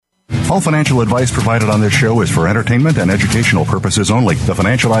All financial advice provided on this show is for entertainment and educational purposes only. The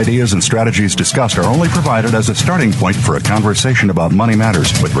financial ideas and strategies discussed are only provided as a starting point for a conversation about money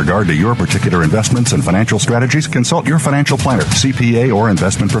matters. With regard to your particular investments and financial strategies, consult your financial planner, CPA, or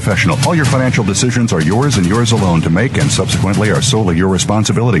investment professional. All your financial decisions are yours and yours alone to make, and subsequently are solely your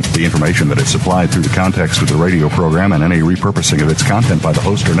responsibility. The information that is supplied through the context of the radio program and any repurposing of its content by the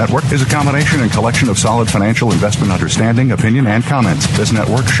host or network is a combination and collection of solid financial investment understanding, opinion, and comments. This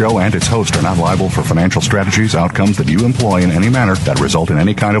network, show, and its host are not liable for financial strategies, outcomes that you employ in any manner that result in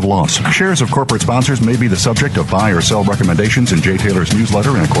any kind of loss. Shares of corporate sponsors may be the subject of buy or sell recommendations in Jay Taylor's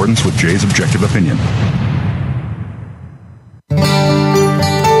newsletter in accordance with Jay's objective opinion.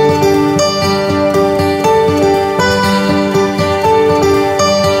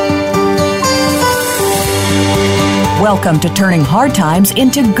 Welcome to Turning Hard Times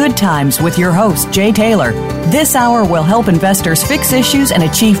into Good Times with your host, Jay Taylor. This hour will help investors fix issues and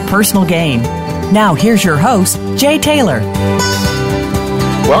achieve personal gain. Now, here's your host, Jay Taylor.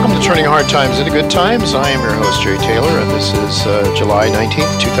 Welcome to Turning Hard Times into Good Times. I am your host, Jay Taylor, and this is July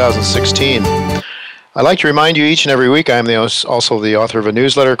 19th, 2016. I'd like to remind you each and every week I am also the author of a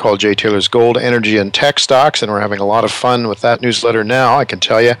newsletter called Jay Taylor's Gold, Energy, and Tech Stocks, and we're having a lot of fun with that newsletter now, I can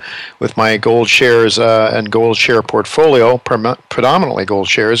tell you, with my gold shares and gold share portfolio, predominantly gold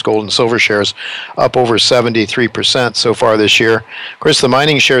shares, gold and silver shares, up over 73% so far this year. Of course, the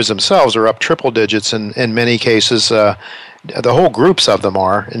mining shares themselves are up triple digits in many cases. The whole groups of them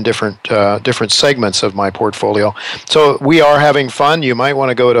are in different segments of my portfolio. So we are having fun. You might want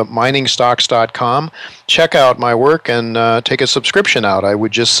to go to miningstocks.com, check out my work, and take a subscription out. I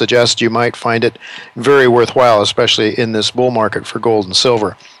would just suggest you might find it very worthwhile, especially in this bull market for gold and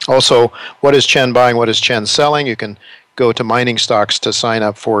silver. Also, what is Chen buying? What is Chen selling? You can go to Mining Stocks to sign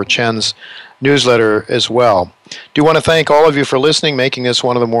up for Chen's newsletter as well. Do want to thank all of you for listening, making this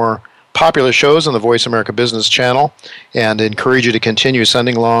one of the more popular shows on the Voice America Business Channel, and encourage you to continue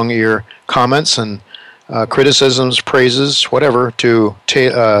sending along your comments and criticisms, praises, whatever, to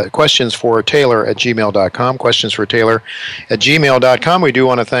questions for Taylor at gmail.com, questions for Taylor at gmail.com. We do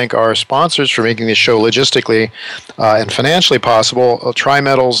want to thank our sponsors for making this show logistically and financially possible.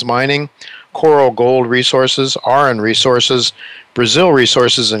 Tri-Metals Mining, Coral Gold Resources, Aran Resources, Brazil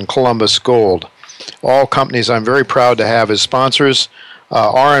Resources, and Columbus Gold. All companies I'm very proud to have as sponsors.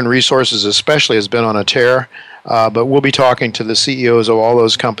 Aran Resources especially has been on a tear, but we'll be talking to the CEOs of all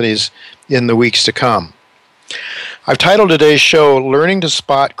those companies in the weeks to come. I've titled today's show, Learning to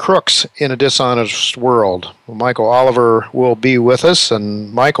Spot Crooks in a Dishonest World. Well, Michael Oliver will be with us,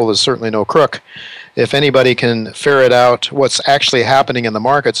 and Michael is certainly no crook. If anybody can ferret out what's actually happening in the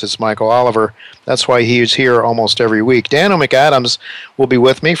markets, it's Michael Oliver. That's why he's here almost every week. Dan McAdams will be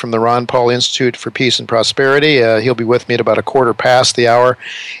with me from the Ron Paul Institute for Peace and Prosperity. He'll be with me at about a quarter past the hour.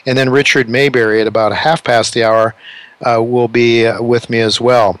 And then Richard Mayberry at about a half past the hour will be with me as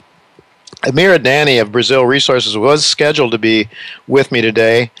well. Amir Adnani of Brazil Resources was scheduled to be with me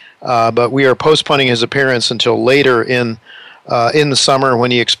today, but we are postponing his appearance until later in the summer, when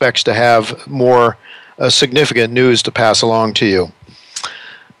he expects to have more significant news to pass along to you.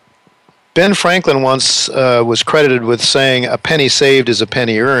 Ben Franklin once was credited with saying, "A penny saved is a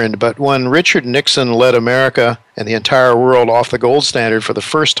penny earned," but when Richard Nixon led America and the entire world off the gold standard for the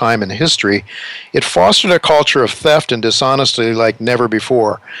first time in history, it fostered a culture of theft and dishonesty like never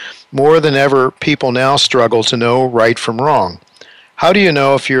before. More than ever, people now struggle to know right from wrong. How do you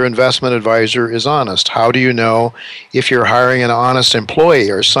know if your investment advisor is honest? How do you know if you're hiring an honest employee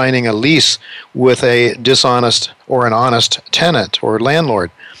or signing a lease with a dishonest or an honest tenant or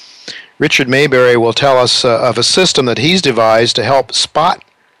landlord? Richard Mayberry will tell us of a system that he's devised to help spot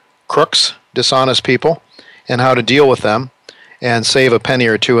crooks, dishonest people, and how to deal with them and save a penny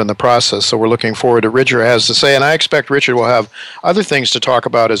or two in the process. So we're looking forward to what Richard has to say, and I expect Richard will have other things to talk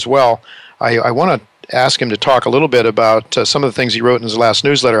about as well. I want to ask him to talk a little bit about some of the things he wrote in his last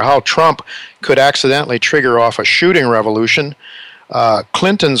newsletter, how Trump could accidentally trigger off a shooting revolution,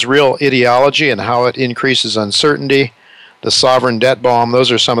 Clinton's real ideology and how it increases uncertainty, the sovereign debt bomb.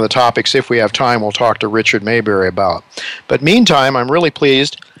 Those are some of the topics, if we have time, we'll talk to Richard Mayberry about. But meantime, I'm really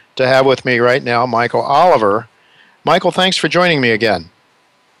pleased to have with me right now Michael Oliver. Michael, thanks for joining me again.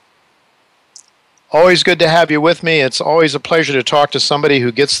 Always good to have you with me. It's always a pleasure to talk to somebody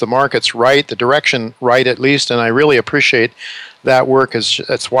who gets the markets right, the direction right at least, and I really appreciate that work.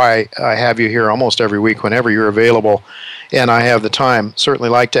 That's why I have you here almost every week whenever you're available and I have the time. Certainly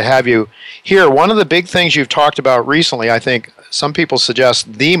like to have you here. One of the big things you've talked about recently, I think some people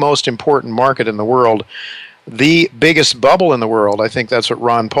suggest the most important market in the world, the biggest bubble in the world. I think that's what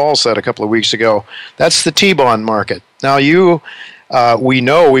Ron Paul said a couple of weeks ago. That's the T-bond market. Now you We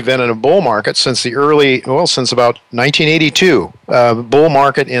know we've been in a bull market since since about 1982, bull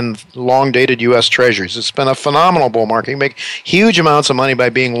market in long-dated U.S. Treasuries. It's been a phenomenal bull market. You make huge amounts of money by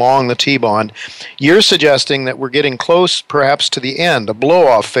being long the T-bond. You're suggesting that we're getting close, perhaps, to the end, a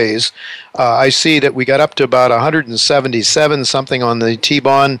blow-off phase. I see that we got up to about 177 something on the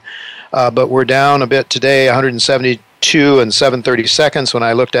T-bond, but we're down a bit today, 172 and 7/32 when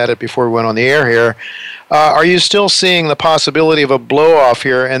I looked at it before we went on the air here. Are you still seeing the possibility of a blow-off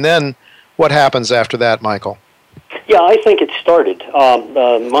here? And then what happens after that, Michael? Yeah, I think it started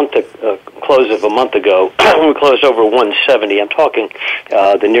close of a month ago. We closed over 170. I'm talking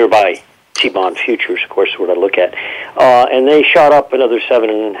the nearby T-bond futures, of course, is what I look at. And they shot up another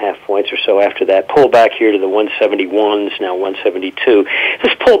 7.5 points or so after that. Pull back here to the 171s, now 172.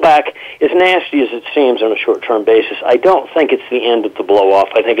 This pullback, as nasty as it seems on a short-term basis, I don't think it's the end of the blow-off.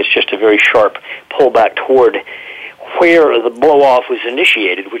 I think it's just a very sharp pullback toward where the blow-off was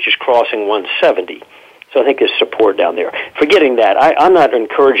initiated, which is crossing 170. So I think there's support down there. Forgetting that, I'm not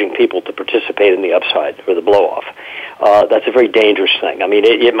encouraging people to participate in the upside or the blow-off. That's a very dangerous thing. I mean,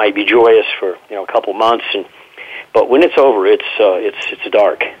 it might be joyous for a couple months, but when it's over, it's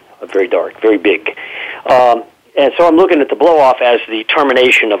dark, very dark, very big. And so I'm looking at the blow-off as the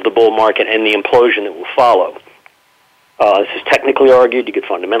termination of the bull market and the implosion that will follow. This is technically argued. You could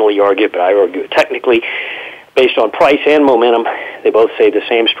fundamentally argue it, but I argue it technically. Based on price and momentum, they both say the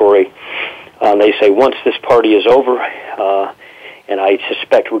same story. They say once this party is over, and I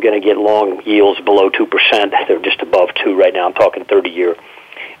suspect we're going to get long yields below 2%. They're just above 2 right now. I'm talking 30-year.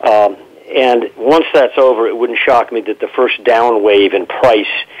 And once that's over, it wouldn't shock me that the first down wave in price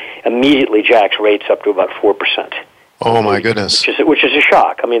immediately jacks rates up to about 4%. Oh, my goodness. Which is a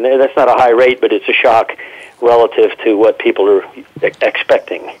shock. I mean, that's not a high rate, but it's a shock relative to what people are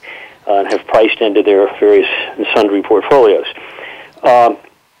expecting and have priced into their various and sundry portfolios.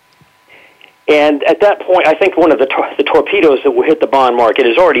 And at that point, I think one of the torpedoes that will hit the bond market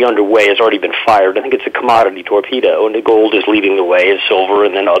is already underway, has already been fired. I think it's a commodity torpedo, and the gold is leading the way, and silver,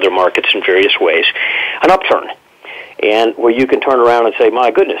 and then other markets in various ways. An upturn, and where you can turn around and say,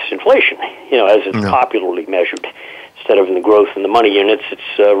 my goodness, inflation, as it's popularly measured. Instead of in the growth in the money units,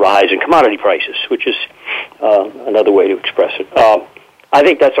 it's a rise in commodity prices, which is another way to express it. I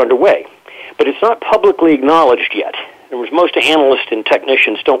think that's underway, but it's not publicly acknowledged yet. In other words, most analysts and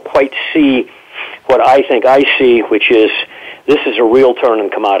technicians don't quite see what I think I see, which is this is a real turn in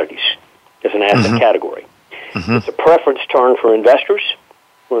commodities as an asset category. It's a preference turn for investors,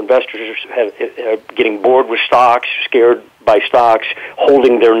 where investors are getting bored with stocks, scared by stocks,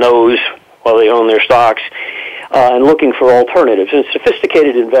 holding their nose while they own their stocks, and looking for alternatives. And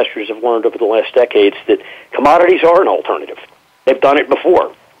sophisticated investors have learned over the last decades that commodities are an alternative. They've done it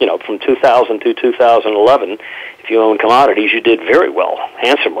before. From 2000 to 2011, if you own commodities, you did very well,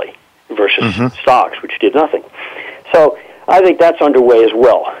 handsomely, versus stocks, which did nothing. So I think that's underway as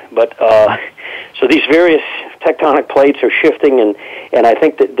well. But so these various tectonic plates are shifting, and I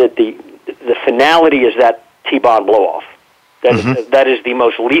think that the finality is that T-bond blow-off. That is the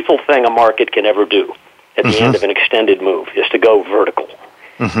most lethal thing a market can ever do at the end of an extended move, is to go vertical.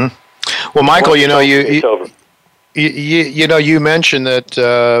 Well, Michael, it's over. You mentioned that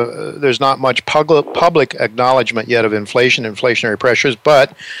there's not much public acknowledgement yet of inflationary pressures,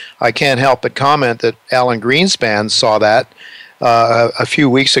 but I can't help but comment that Alan Greenspan saw that a few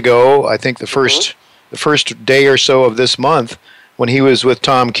weeks ago. I think the first day or so of this month, when he was with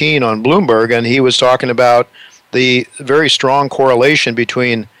Tom Keene on Bloomberg, and he was talking about the very strong correlation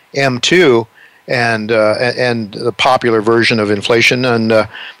between M2 and the popular version of inflation, and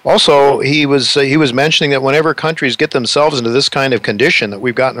also he was mentioning that whenever countries get themselves into this kind of condition that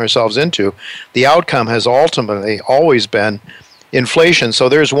we've gotten ourselves into, the outcome has ultimately always been inflation. So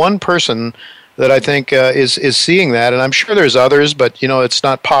there's one person that I think is seeing that, and I'm sure there's others, but it's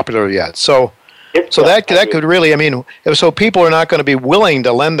not popular yet. So that could really, so people are not going to be willing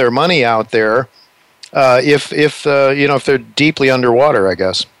to lend their money out there if they're deeply underwater, I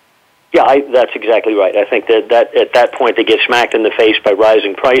guess. Yeah, that's exactly right. I think that at that point they get smacked in the face by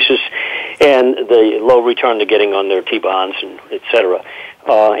rising prices and the low return they're getting on their T-bonds, and et cetera.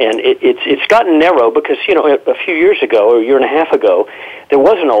 And it's gotten narrow because, a few years ago, or a year and a half ago, there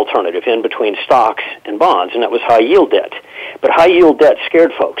was an alternative in between stocks and bonds, and that was high-yield debt. But high-yield debt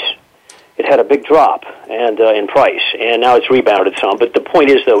scared folks. It had a big drop and in price, and now it's rebounded some. But the point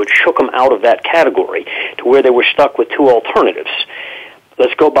is, though, it shook them out of that category to where they were stuck with two alternatives.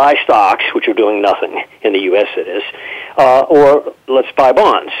 Let's go buy stocks, which are doing nothing in the U.S., it is, or let's buy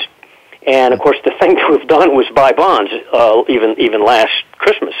bonds. And, of course, the thing to have done was buy bonds, even last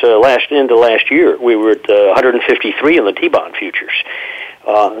Christmas, into last year. We were at 153 in the T-bond futures.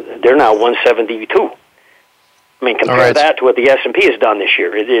 They're now 172. I mean, compare that to what the S&P has done this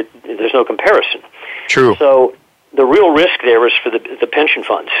year. There's no comparison. True. So the real risk there is for the pension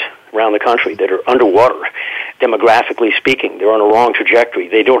funds around the country that are underwater, demographically speaking. They're on a wrong trajectory.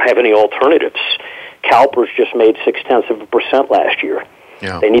 They don't have any alternatives. CalPERS just made 0.6% last year.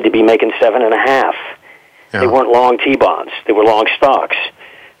 Yeah. They need to be making 7.5%. Yeah. They weren't long T-bonds. They were long stocks.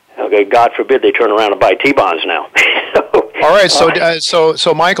 Okay, God forbid they turn around and buy T-bonds now. All right,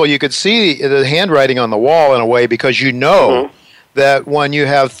 so Michael, you could see the handwriting on the wall in a way, because you know that when you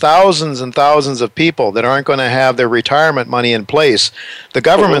have thousands and thousands of people that aren't going to have their retirement money in place, the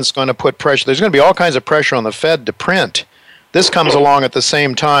government's going to put pressure. There's going to be all kinds of pressure on the Fed to print. This comes along at the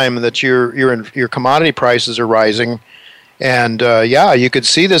same time that your commodity prices are rising. And, you could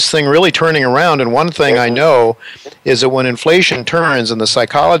see this thing really turning around. And one thing I know is that when inflation turns and the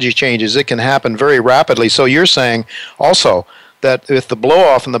psychology changes, it can happen very rapidly. So you're saying also that with the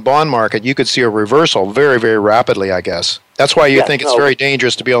blow-off in the bond market, you could see a reversal very, very rapidly, I guess. That's why you think it's very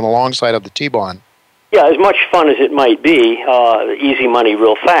dangerous to be on the long side of the T-bond. Yeah, as much fun as it might be, easy money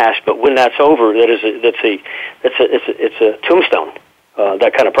real fast, but when that's over, it's a tombstone.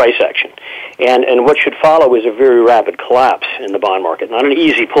 That kind of price action. And what should follow is a very rapid collapse in the bond market. Not an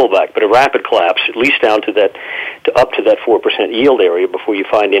easy pullback, but a rapid collapse, at least down to up to that 4% yield area before you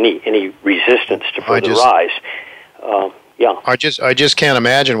find any resistance to further rise. I just can't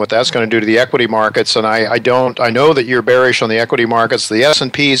imagine what that's going to do to the equity markets, and I know that you're bearish on the equity markets. The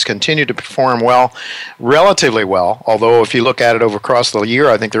S&Ps continue to perform well, relatively well, although if you look at it across the year,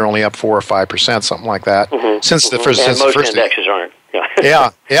 I think they're only up 4 or 5%, something like that. Since the first indexes aren't.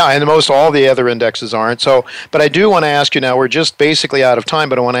 Yeah, and most all the other indexes aren't. So, but I do want to ask you now, we're just basically out of time,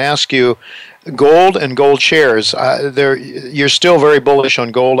 but I want to ask you, gold and gold shares, you're still very bullish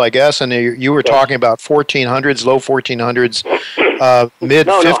on gold, I guess, and you were talking about 1400s, low 1400s, mid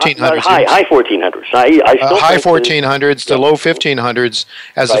 1500s. High 1400s. High 1400s to low 1500s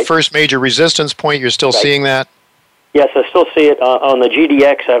as the first major resistance point. You're still seeing that? Yes, I still see it. On the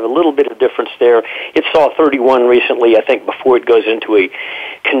GDX, I have a little bit of difference there. It saw 31 recently, I think, before it goes into a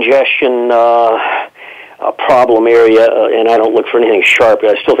congestion problem area, and I don't look for anything sharp.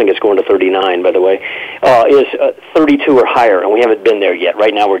 I still think it's going to 39, by the way, is 32 or higher, and we haven't been there yet.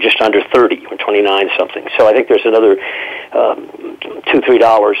 Right now we're just under 30, we're 29-something. So I think there's another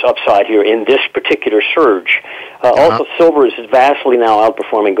 $2-3 upside here in this particular surge. Also, silver is vastly now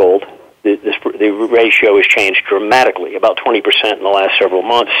outperforming gold. The ratio has changed dramatically, about 20% in the last several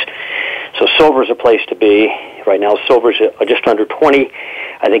months. So silver is a place to be. Right now, silver is just under 20.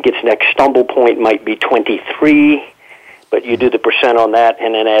 I think its next stumble point might be 23, but you do the percent on that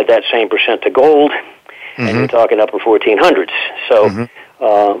and then add that same percent to gold, and you're talking upper 1400s. So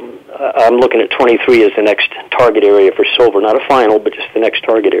I'm looking at 23 as the next target area for silver, not a final, but just the next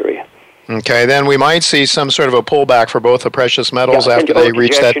target area. Okay, then we might see some sort of a pullback for both the precious metals after they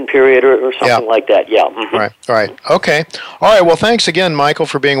reach that period or something like that. Yeah. Right. Okay. All right. Well, thanks again, Michael,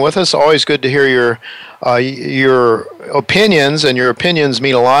 for being with us. Always good to hear your opinions, and your opinions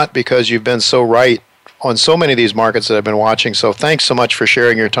mean a lot because you've been so right on so many of these markets that I've been watching. So thanks so much for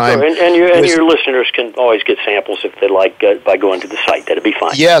sharing your time. Sure. And your listeners can always get samples if they like by going to the site. That'd be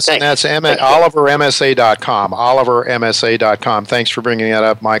fine. Yes, thanks. And that's OliverMSA.com. OliverMSA.com. Thanks for bringing that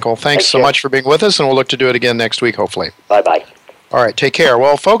up, Michael. Thanks so much for being with us, and we'll look to do it again next week, hopefully. Bye-bye. All right, take care.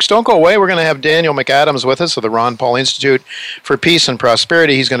 Well, folks, don't go away. We're going to have Daniel McAdams with us of the Ron Paul Institute for Peace and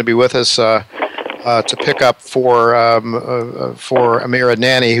Prosperity. He's going to be with us to pick up for Amir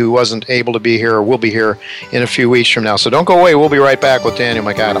Adnani, who wasn't able to be here or will be here in a few weeks from now. So don't go away. We'll be right back with Daniel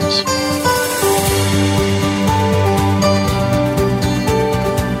McAdams.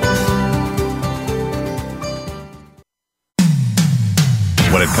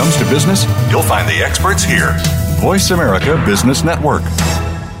 When it comes to business, you'll find the experts here. Voice America Business Network.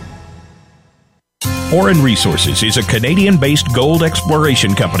 Auryn Resources is a Canadian-based gold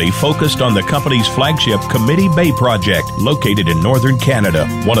exploration company focused on the company's flagship Committee Bay project, located in northern Canada,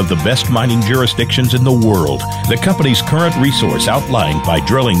 one of the best mining jurisdictions in the world. The company's current resource outlined by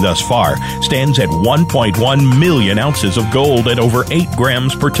drilling thus far stands at 1.1 million ounces of gold at over 8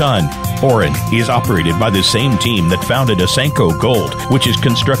 grams per ton. Auryn is operated by the same team that founded Asanko Gold, which is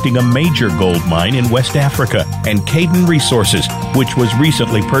constructing a major gold mine in West Africa, and Caden Resources, which was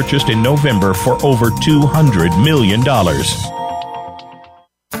recently purchased in November for over $200 million.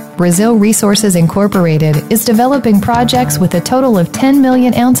 Brazil Resources Incorporated is developing projects with a total of 10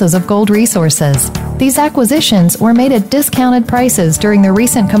 million ounces of gold resources. These acquisitions were made at discounted prices during the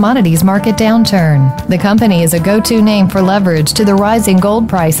recent commodities market downturn. The company is a go-to name for leverage to the rising gold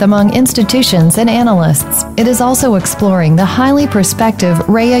price among institutions and analysts. It is also exploring the highly prospective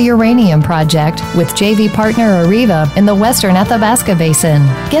Rhea Uranium Project with JV partner Areva in the western Athabasca Basin.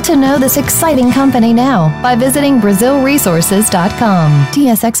 Get to know this exciting company now by visiting BrazilResources.com.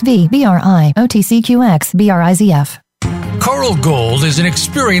 TSXV BRI OTCQX BRIZF. Coral Gold is an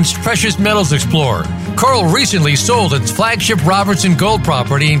experienced precious metals explorer. Coral recently sold its flagship Robertson Gold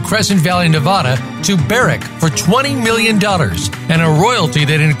property in Crescent Valley, Nevada to Barrick for $20 million and a royalty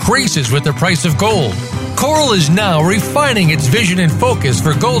that increases with the price of gold. Coral is now refining its vision and focus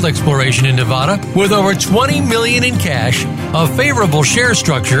for gold exploration in Nevada with over $20 million in cash, a favorable share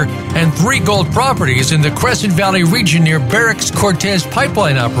structure, and 3 gold properties in the Crescent Valley region near Barrick's Cortez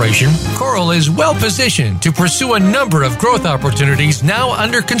pipeline operation. Coral is well positioned to pursue a number of growth opportunities now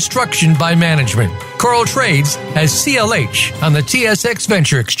under construction by management. Coral trades as CLH on the TSX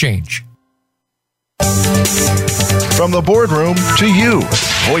Venture Exchange. From the boardroom to you,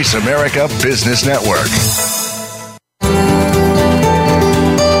 Voice America Business Network.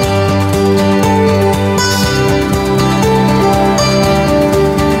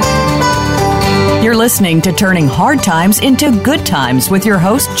 You're listening to Turning Hard Times into Good Times with your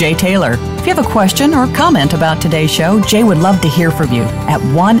host, Jay Taylor. If you have a question or comment about today's show, Jay would love to hear from you at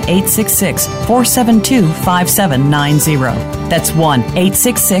 1-866-472-5790. That's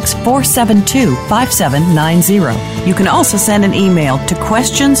 1-866-472-5790. You can also send an email to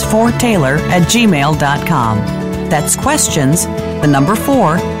questionsfortaylor@gmail.com. That's questions, the number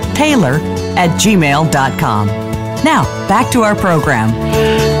 4, Taylor@gmail.com. Now, back to our program.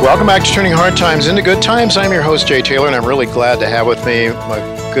 Welcome back to Turning Hard Times into Good Times. I'm your host, Jay Taylor, and I'm really glad to have with me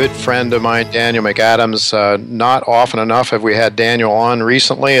a good friend of mine, Daniel McAdams. Not often enough have we had Daniel on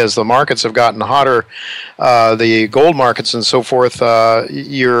recently as the markets have gotten hotter, the gold markets and so forth.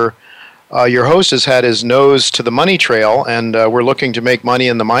 Your host has had his nose to the money trail, and we're looking to make money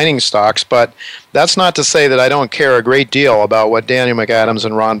in the mining stocks, but that's not to say that I don't care a great deal about what Daniel McAdams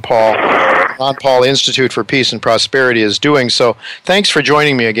and Ron Paul Institute for Peace and Prosperity is doing. So thanks for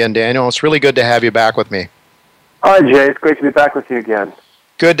joining me again, Daniel. It's really good to have you back with me. Hi, Jay. It's great to be back with you again.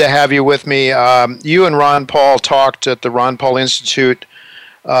 Good to have you with me. You and Ron Paul talked at the Ron Paul Institute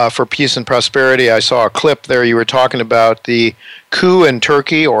for Peace and Prosperity. I saw a clip there. You were talking about the coup in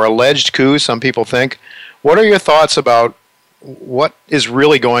Turkey, or alleged coup, some people think. What are your thoughts about what is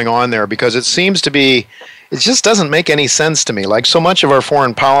really going on there? Because it seems to be, it just doesn't make any sense to me. Like so much of our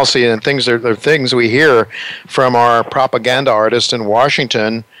foreign policy and things are things we hear from our propaganda artists in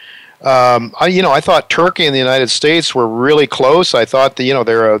Washington. I thought Turkey and the United States were really close. I thought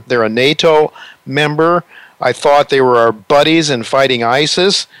they're a NATO member. I thought they were our buddies in fighting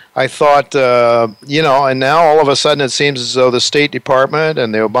ISIS. I thought, and now all of a sudden it seems as though the State Department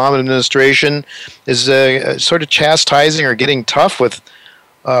and the Obama administration is sort of chastising or getting tough with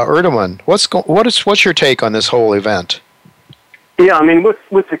Erdogan. What's your take on this whole event? Yeah, I mean,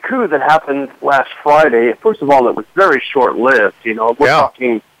 with the coup that happened last Friday, first of all, it was very short-lived. We're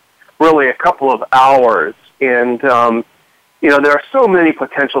talking really a couple of hours, and there are so many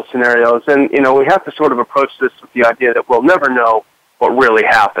potential scenarios, and we have to sort of approach this with the idea that we'll never know what really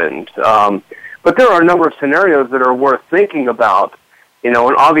happened. But there are a number of scenarios that are worth thinking about. And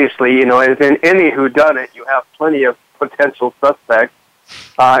obviously, as in any whodunit, you have plenty of potential suspects.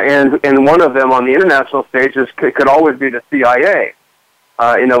 And one of them on the international stage could always be the CIA.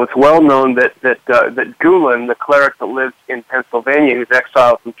 It's well known that Gulen, the cleric that lives in Pennsylvania, who's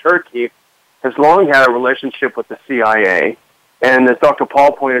exiled from Turkey, has long had a relationship with the CIA. And as Dr.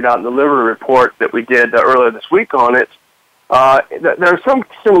 Paul pointed out in the Liberty Report that we did earlier this week on it, there are some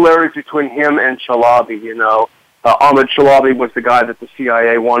similarities between him and Chalabi. Ahmed Chalabi was the guy that the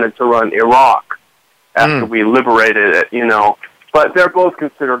CIA wanted to run Iraq after we liberated it, But they're both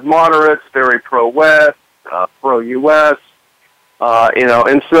considered moderates, very pro-West, pro-U.S.,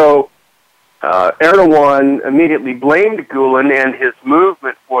 and so Erdogan immediately blamed Gulen and his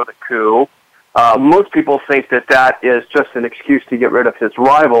movement for the coup. Most people think that is just an excuse to get rid of his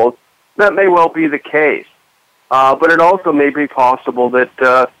rivals. That may well be the case. But it also may be possible that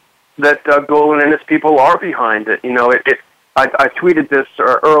Gulen and his people are behind it. I tweeted this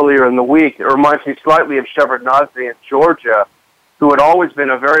earlier in the week. It reminds me slightly of Shevardnadze in Georgia, who had always been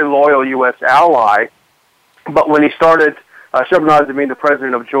a very loyal U.S. ally. But when he started, Shevardnadze being the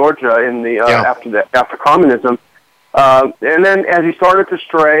president of Georgia in the after communism, and then as he started to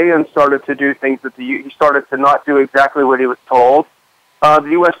stray and started to do things he started to not do exactly what he was told,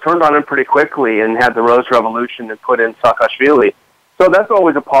 the U.S. turned on him pretty quickly and had the Rose Revolution and put in Saakashvili. So that's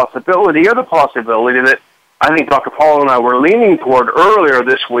always a possibility. The other possibility that I think Dr. Paul and I were leaning toward earlier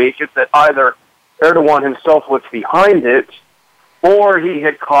this week is that either Erdogan himself was behind it, or he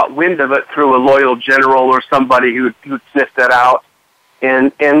had caught wind of it through a loyal general or somebody who'd sniffed it out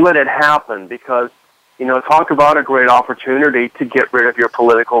and let it happen. Because, talk about a great opportunity to get rid of your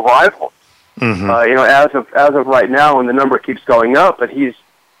political rivals. Mm-hmm. As of right now, and the number keeps going up, but he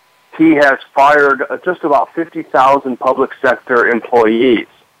has fired just about 50,000 public sector employees.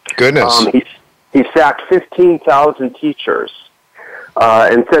 Goodness. He sacked 15,000 teachers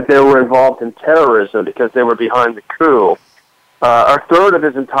and said they were involved in terrorism because they were behind the coup. A third of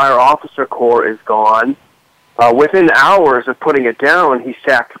his entire officer corps is gone. Within hours of putting it down, he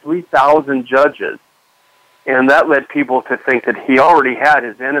sacked 3,000 judges. And that led people to think that he already had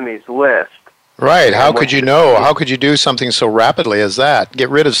his enemies list. Right. How could you know? How could you do something so rapidly as that? Get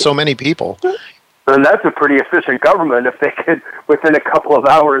rid of so many people. And that's a pretty efficient government if they could, within a couple of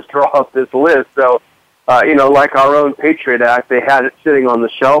hours, draw up this list. So, like our own Patriot Act, they had it sitting on the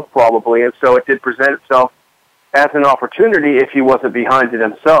shelf probably, and so it did present itself as an opportunity if he wasn't behind it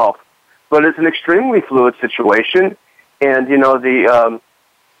himself. But it's an extremely fluid situation, and, as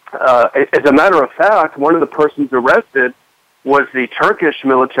a matter of fact, one of the persons arrested was the Turkish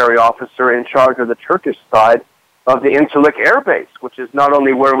military officer in charge of the Turkish side of the Incirlik Air Base, which is not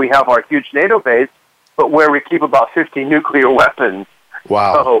only where we have our huge NATO base, but where we keep about 50 nuclear weapons.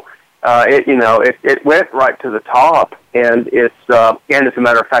 Wow. So, it went right to the top, and and as a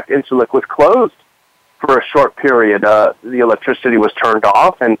matter of fact, Incirlik was closed for a short period. The electricity was turned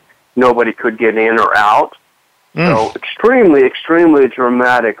off, and nobody could get in or out. So extremely, extremely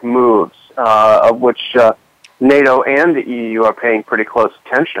dramatic moves, of which NATO and the EU are paying pretty close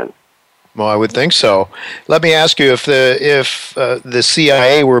attention. Well, I would think so. Let me ask you, if the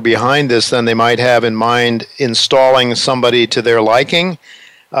CIA were behind this, then they might have in mind installing somebody to their liking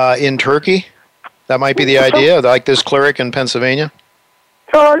in Turkey? That might be the idea, like this cleric in Pennsylvania?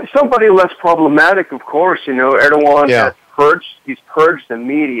 Somebody less problematic, of course. Erdogan has he's purged the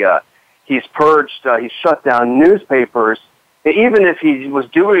media. He's shut down newspapers. Even if he was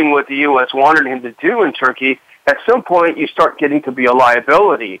doing what the U.S. wanted him to do in Turkey, at some point you start getting to be a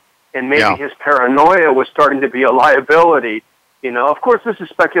liability. And maybe his paranoia was starting to be a liability. Of course, this is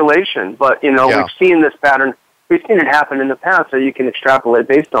speculation, but, we've seen this pattern. We've seen it happen in the past, so you can extrapolate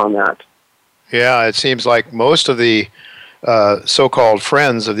based on that. Yeah, it seems like most of the so-called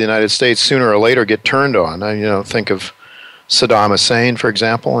friends of the United States sooner or later get turned on. Think of Saddam Hussein, for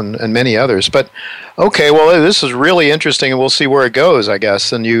example, and many others. But, okay, well, this is really interesting, and we'll see where it goes, I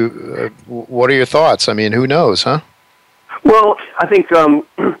guess. And what are your thoughts? I mean, who knows, huh? Well, I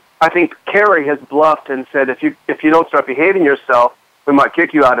think Kerry has bluffed and said, if you don't start behaving yourself, we might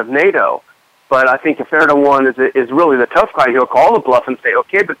kick you out of NATO. But I think if Erdogan is really the tough guy, he'll call the bluff and say,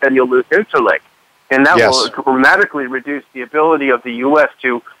 okay, but then you'll lose Incirlik. And that will dramatically reduce the ability of the U.S.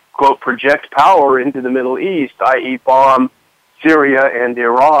 to, quote, project power into the Middle East, i.e. bomb Syria and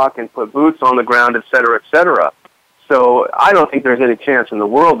Iraq and put boots on the ground, et cetera, et cetera. So I don't think there's any chance in the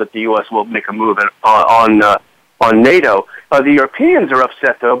world that the U.S. will make a move on NATO. The Europeans are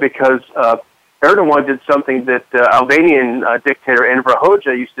upset, though, because Erdogan did something that Albanian dictator Enver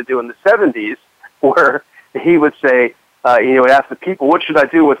Hoxha used to do in the 70s, where he would say, would ask the people, what should I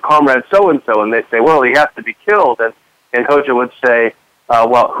do with comrade so-and-so? And they'd say, well, he has to be killed. And Hoxha would say,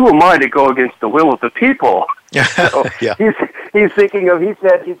 well, who am I to go against the will of the people? So he's thinking of, he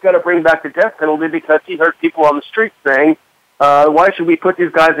said he's got to bring back the death penalty because he heard people on the street saying, why should we put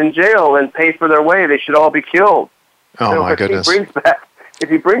these guys in jail and pay for their way? They should all be killed. Oh, so my goodness. If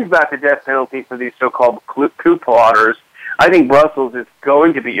he brings back the death penalty for these so-called coup plotters, I think Brussels is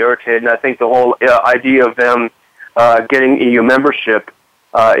going to be irritated, and I think the whole idea of them getting EU membership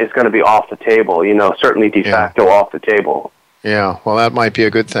is going to be off the table, certainly de facto off the table. Yeah, well, that might be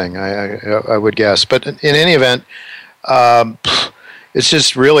a good thing, I would guess. But in any event, it's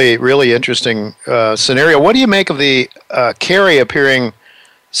just really, really interesting scenario. What do you make of the Kerry appearing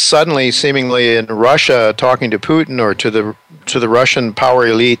suddenly, seemingly in Russia, talking to Putin or to the Russian power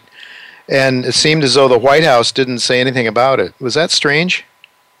elite, and it seemed as though the White House didn't say anything about it? Was that strange?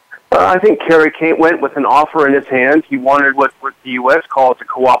 I think Kerry went with an offer in his hand. He wanted what the U.S. calls a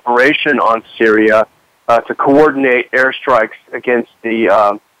cooperation on Syria to coordinate airstrikes against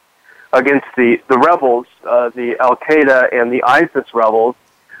the rebels, the Al Qaeda and the ISIS rebels.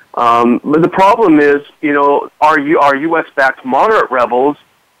 But the problem is, our U.S.-backed moderate rebels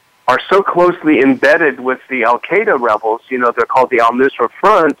are so closely embedded with the Al Qaeda rebels. They're called the Al Nusra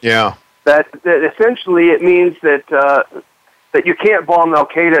Front. Yeah. That essentially it means that you can't bomb Al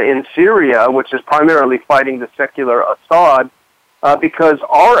Qaeda in Syria, which is primarily fighting the secular Assad, because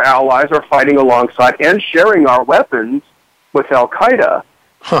our allies are fighting alongside and sharing our weapons with Al-Qaeda.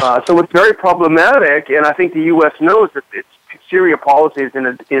 So it's very problematic, and I think the U.S. knows that its Syria policy is in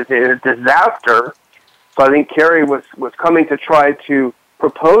a disaster. So I think Kerry was coming to try to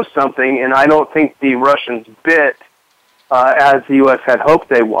propose something, and I don't think the Russians bit as the U.S. had hoped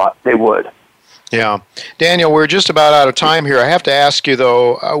they would. Yeah. Daniel, we're just about out of time here. I have to ask you,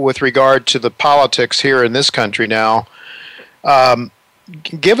 though, with regard to the politics here in this country now,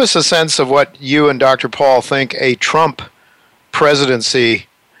 give us a sense of what you and Dr. Paul think a Trump presidency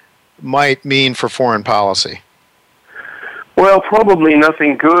might mean for foreign policy. Well, probably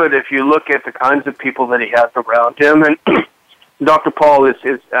nothing good if you look at the kinds of people that he has around him. And Dr. Paul, as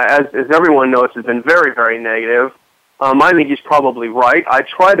everyone knows, has been very, very negative. I think he's probably right. I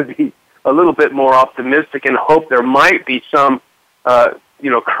try to be a little bit more optimistic and hope there might be some,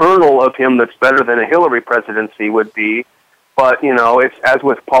 kernel of him that's better than a Hillary presidency would be. But, it's as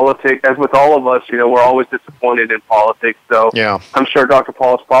with politics, as with all of us, we're always disappointed in politics. So yeah. I'm sure Dr.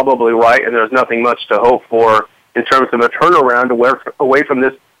 Paul is probably right, and there's nothing much to hope for in terms of a turnaround away from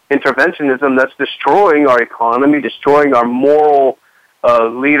this interventionism that's destroying our economy, destroying our moral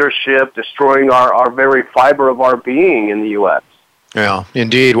leadership, destroying our very fiber of our being in the U.S. Yeah,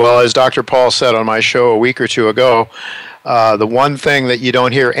 indeed. Well, as Dr. Paul said on my show a week or two ago, the one thing that you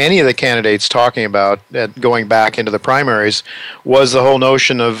don't hear any of the candidates talking about going back into the primaries was the whole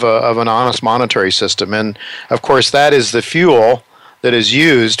notion of an honest monetary system. And, of course, that is the fuel that is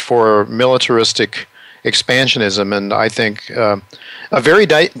used for militaristic expansionism. And I think a very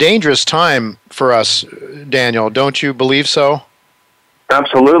dangerous time for us, Daniel. Don't you believe so?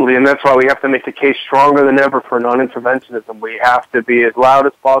 Absolutely, and that's why we have to make the case stronger than ever for non-interventionism. We have to be as loud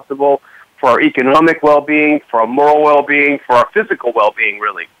as possible for our economic well-being, for our moral well-being, for our physical well-being,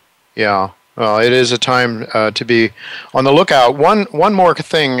 really. Yeah, well, it is a time to be on the lookout. One more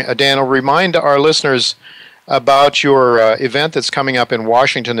thing, Daniel, remind our listeners about your event that's coming up in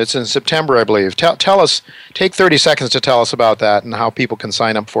Washington. It's in September, I believe. Tell us, take 30 seconds to tell us about that and how people can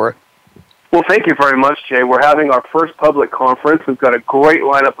sign up for it. Well, thank you very much, Jay. We're having our first public conference. We've got a great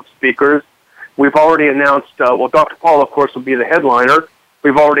lineup of speakers. We've already announced, Dr. Paul, of course, will be the headliner.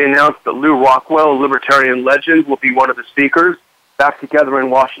 We've already announced that Lew Rockwell, a libertarian legend, will be one of the speakers, back together in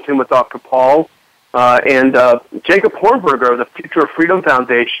Washington with Dr. Paul. And Jacob Hornberger of the Future of Freedom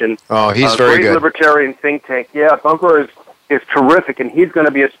Foundation. Oh, he's very great good. Libertarian think tank. Yeah, Bunker is terrific, and he's going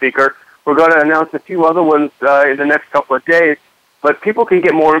to be a speaker. We're going to announce a few other ones in the next couple of days. But people can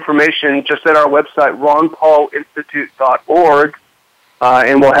get more information just at our website, ronpaulinstitute.org,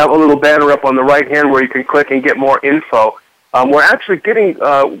 and we'll have a little banner up on the right hand where you can click and get more info. We're actually getting,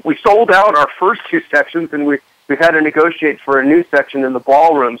 we sold out our first two sections, and we've had to negotiate for a new section in the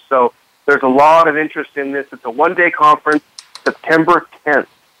ballroom. So there's a lot of interest in this. It's a one-day conference, September 10th,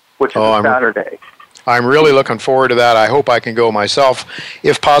 which is a Saturday. I'm really looking forward to that. I hope I can go myself,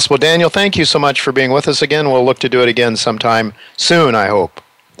 if possible. Daniel, thank you so much for being with us again. We'll look to do it again sometime soon, I hope.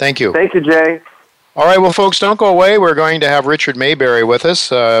 Thank you. Thank you, Jay. All right, well, folks, don't go away. We're going to have Richard Mayberry with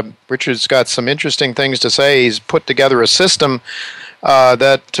us. Richard's got some interesting things to say. He's put together a system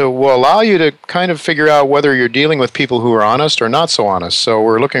that will allow you to kind of figure out whether you're dealing with people who are honest or not so honest. So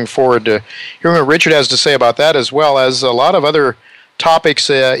we're looking forward to hearing what Richard has to say about that, as well as a lot of other topics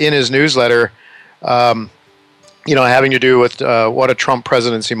in his newsletter, having to do with what a Trump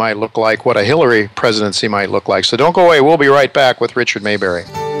presidency might look like, what a Hillary presidency might look like. So don't go away. We'll be right back with Richard Mayberry.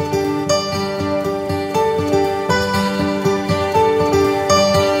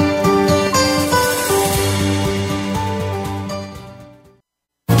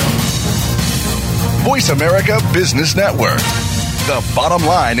 Voice America Business Network, the bottom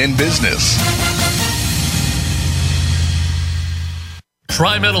line in business.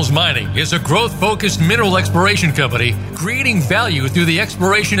 Tri-Metals Mining is a growth-focused mineral exploration company creating value through the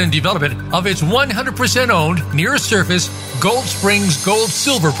exploration and development of its 100% owned, near-surface Gold Springs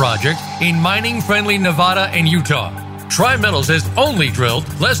gold-silver project in mining-friendly Nevada and Utah. Tri-Metals has only drilled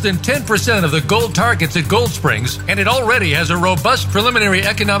less than 10% of the gold targets at Gold Springs, and it already has a robust preliminary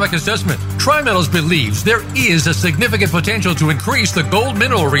economic assessment. Tri-Metals believes there is a significant potential to increase the gold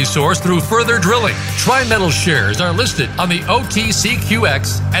mineral resource through further drilling. Tri-Metals shares are listed on the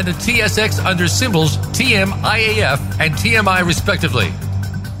OTCQX and the TSX under symbols TMIAF and TMI respectively.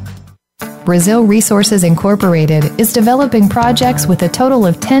 Brazil Resources Incorporated is developing projects with a total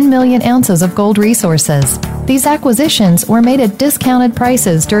of 10 million ounces of gold resources. These acquisitions were made at discounted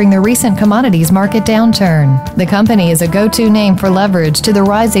prices during the recent commodities market downturn. The company is a go-to name for leverage to the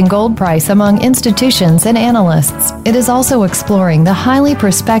rising gold price among institutions and analysts. It is also exploring the highly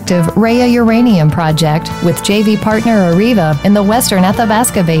prospective Rhea Uranium Project with JV partner Areva in the western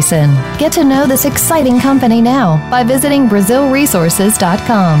Athabasca Basin. Get to know this exciting company now by visiting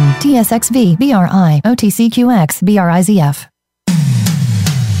BrazilResources.com. TSXV BRI OTCQX BRIZF.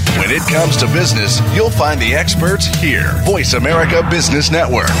 When it comes to business, you'll find the experts here. Voice America Business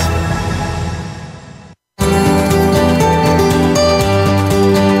Network.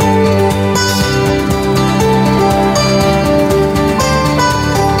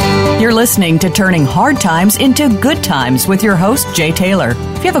 You're listening to Turning Hard Times into Good Times with your host, Jay Taylor.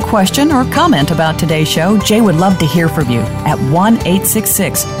 If you have a question or comment about today's show, Jay would love to hear from you at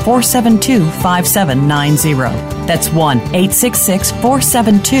 1-866-472-5790. That's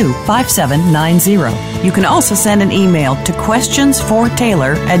 1-866-472-5790. You can also send an email to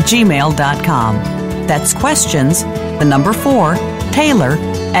questionsfortaylor@gmail.com. That's questions, the number 4,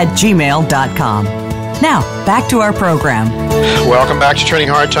 Taylor@gmail.com. Now, back to our program. Welcome back to Turning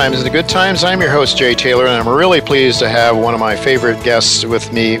Hard Times into Good Times. I'm your host, Jay Taylor, and I'm really pleased to have one of my favorite guests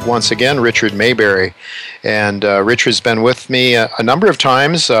with me once again, Richard Maybury. And Richard's been with me a number of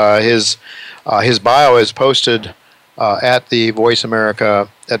times. His bio is posted at the Voice America,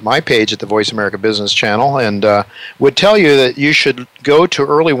 at my page at the Voice America Business Channel, and would tell you that you should go to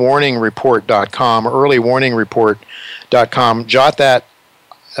earlywarningreport.com, earlywarningreport.com. Jot that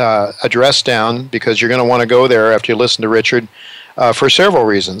address down, because you're going to want to go there after you listen to Richard for several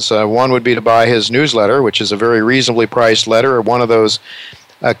reasons. One would be to buy his newsletter, which is a very reasonably priced letter, or one of those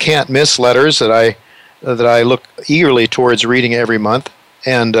can't miss letters that I look eagerly towards reading every month.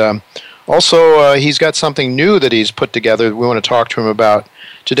 And also, he's got something new that he's put together that we want to talk to him about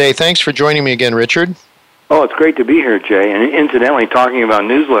today. Thanks for joining me again, Richard. Oh, it's great to be here, Jay. And incidentally, talking about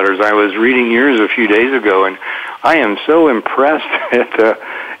newsletters, I was reading yours a few days ago, and I am so impressed at the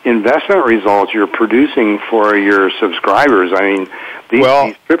investment results you're producing for your subscribers. I mean, these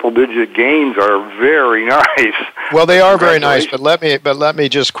triple-digit gains are very nice. Well, they are very nice, but let me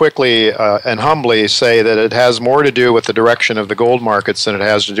just quickly and humbly say that it has more to do with the direction of the gold markets than it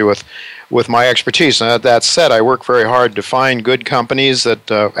has to do with my expertise. Now, that said, I work very hard to find good companies,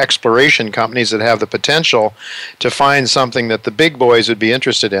 exploration companies that have the potential to find something that the big boys would be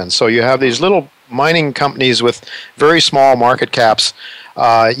interested in. So you have these little mining companies with very small market caps,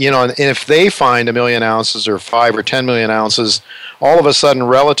 and if they find 1 million ounces or 5 or 10 million ounces, all of a sudden,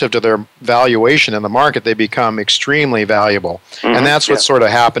 relative to their valuation in the market, they become extremely valuable. Mm-hmm. And that's what's sort of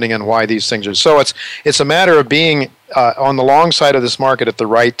happening and why these things are. So it's a matter of being on the long side of this market at the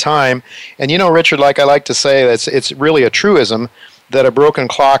right time. And Richard, like I like to say, it's really a truism that a broken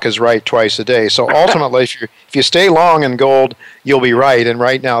clock is right twice a day. So ultimately, if you stay long in gold, you'll be right. And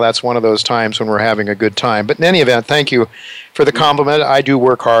right now, that's one of those times when we're having a good time. But in any event, thank you for the compliment. I do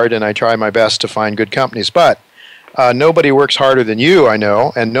work hard, and I try my best to find good companies. But nobody works harder than you, I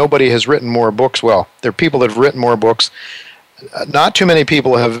know, and nobody has written more books. Well, there are people that have written more books. Not too many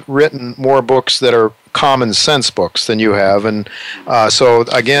people have written more books that are common sense books than you have. And so,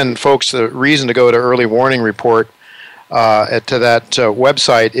 again, folks, the reason to go to Early Warning Report to that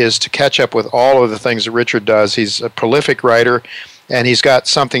website is to catch up with all of the things that Richard does. He's a prolific writer, and he's got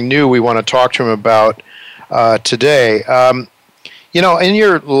something new we want to talk to him about today. In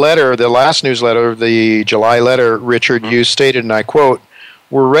your letter, the last newsletter, the July letter, Richard, you stated, and I quote,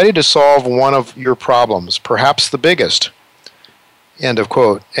 "We're ready to solve one of your problems, perhaps the biggest." End of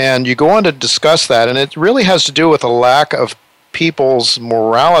quote. And you go on to discuss that, and it really has to do with a lack of people's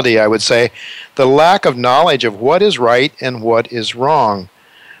morality, I would say, the lack of knowledge of what is right and what is wrong.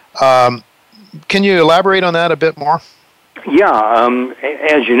 Can you elaborate on that a bit more? Yeah,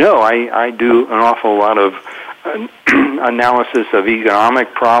 as you know, I do an awful lot of analysis of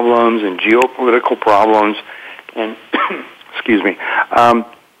economic problems and geopolitical problems, and excuse me.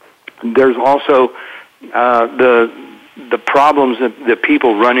 There's also the problems that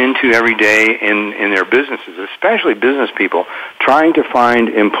people run into every day in their businesses, especially business people, trying to find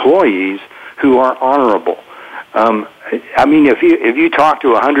employees who are honorable. If you talk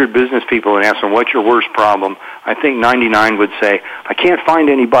to 100 business people and ask them, what's your worst problem, I think 99 would say, I can't find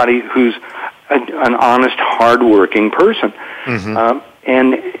anybody who's an honest, hardworking person. Mm-hmm.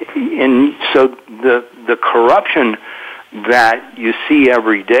 And so the corruption that you see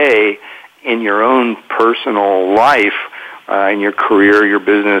every day in your own personal life, in your career, your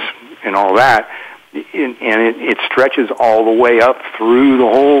business, and all that, it stretches all the way up through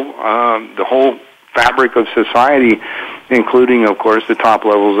the whole fabric of society, including, of course, the top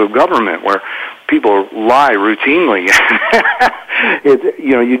levels of government, where people lie routinely.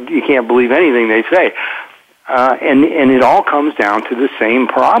 You can't believe anything they say. And it all comes down to the same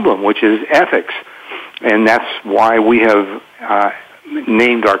problem, which is ethics. And that's why we have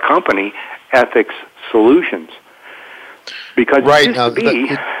named our company Ethics Solutions. Because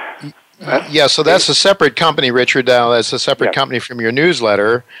so that's a separate company, Richard. That's a separate company from your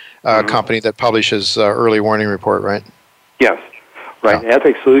newsletter company that publishes Early Warning Report, right? Yes, right. Yeah.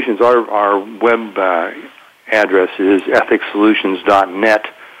 Ethics Solutions, our web address is ethicssolutions.net,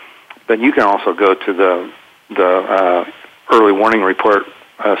 but you can also go to the Early Warning Report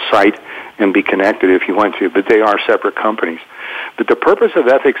site and be connected if you want to, but they are separate companies. But the purpose of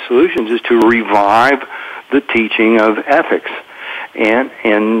Ethics Solutions is to revive the teaching of ethics.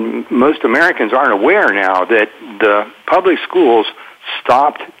 And most Americans aren't aware now that the public schools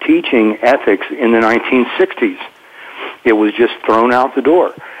stopped teaching ethics in the 1960s. It was just thrown out the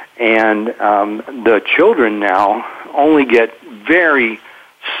door. And the children now only get very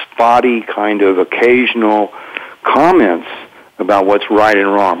spotty kind of occasional comments about what's right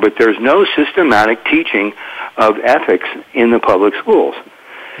and wrong. But there's no systematic teaching of ethics in the public schools.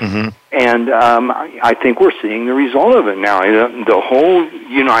 Mm-hmm. And I think we're seeing the result of it now. The whole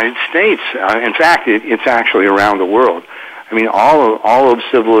United States, in fact, it's actually around the world. I mean, all of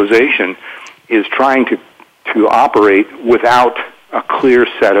civilization is trying to operate without a clear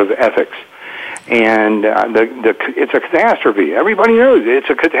set of ethics. And it's a catastrophe. Everybody knows it's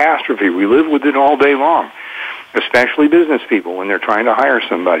a catastrophe. We live with it all day long, especially business people when they're trying to hire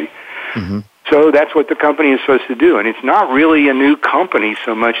somebody. Mm-hmm. So that's what the company is supposed to do. And it's not really a new company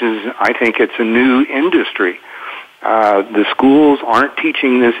so much as I think it's a new industry. The schools aren't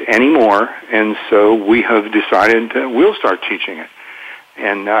teaching this anymore, and so we have decided that we'll start teaching it.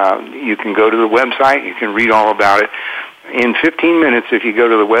 And you can go to the website. You can read all about it. In 15 minutes, if you go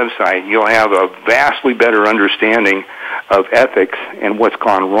to the website, you'll have a vastly better understanding of ethics and what's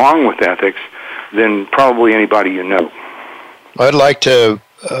gone wrong with ethics than probably anybody you know. I'd like to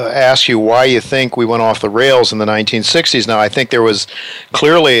ask you why you think we went off the rails in the 1960s. Now, I think there was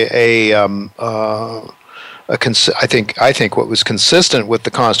clearly I think what was consistent with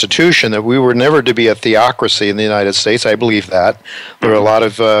the Constitution, that we were never to be a theocracy in the United States. I believe that. There are a lot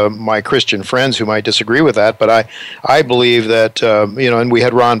of my Christian friends who might disagree with that, but I believe that, and we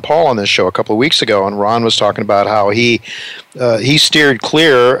had Ron Paul on this show a couple of weeks ago, and Ron was talking about how he steered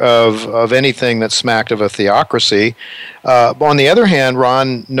clear of anything that smacked of a theocracy. But on the other hand,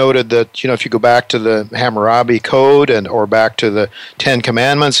 Ron noted that, if you go back to the Hammurabi Code or back to the Ten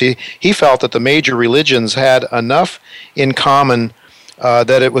Commandments, he felt that the major religions had enough in common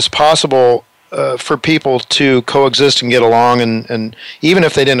that it was possible for people to coexist and get along, and even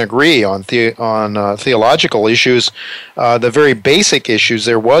if they didn't agree on theological issues, the very basic issues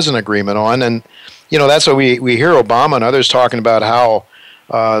there was an agreement on. And that's why we hear Obama and others talking about how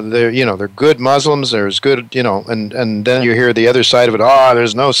they're good Muslims. There's good, and then you hear the other side of it.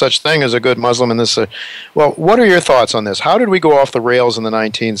 There's no such thing as a good Muslim in this. Well, what are your thoughts on this? How did we go off the rails in the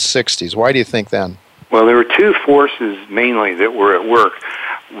 1960s? Why do you think then? Well, there were two forces mainly that were at work.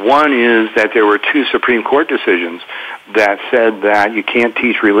 One is that there were two Supreme Court decisions that said that you can't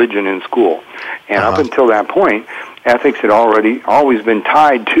teach religion in school. And up until that point, ethics had always been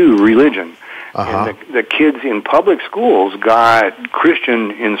tied to religion. And the kids in public schools got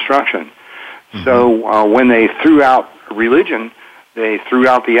Christian instruction. Mm-hmm. So when they threw out religion, they threw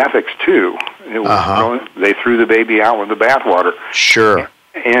out the ethics too. They threw the baby out with the bathwater. Sure.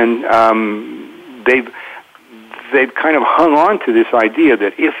 And they've kind of hung on to this idea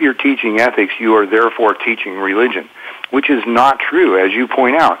that if you're teaching ethics, you are therefore teaching religion, which is not true, as you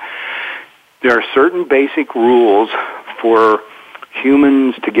point out. There are certain basic rules for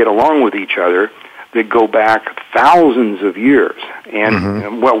humans to get along with each other that go back thousands of years.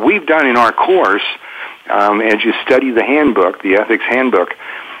 And what we've done in our course, as you study the handbook, the ethics handbook,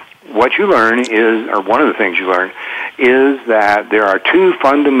 what you learn is, or one of the things you learn, is that there are two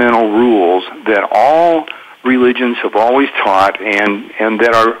fundamental rules that all religions have always taught and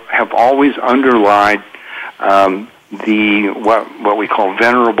that have always underlied what we call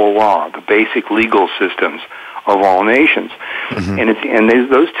venerable law, the basic legal systems of all nations. And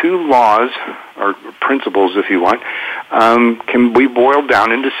those two laws, or principles if you want, can be boiled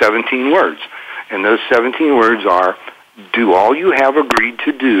down into 17 words. And those 17 words are, do all you have agreed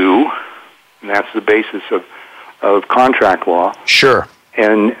to do, and that's the basis of contract law. Sure.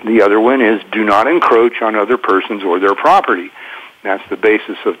 And the other one is, do not encroach on other persons or their property. That's the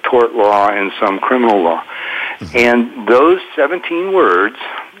basis of tort law and some criminal law. And those 17 words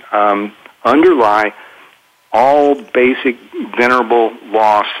underlie all basic venerable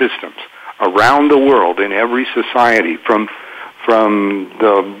law systems. around the world in every society, from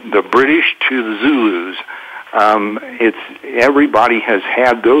the British to the Zulus. Everybody has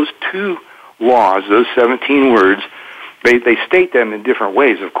had those two laws, those 17 words. They state them in different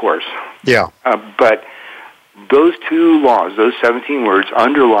ways, of course. Yeah. But those two laws, those 17 words,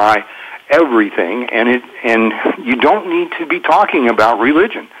 underlie everything, and you don't need to be talking about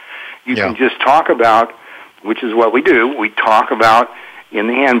religion. You can just talk about, which is what we do. We talk about in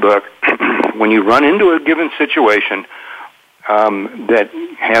the handbook when you run into a given situation that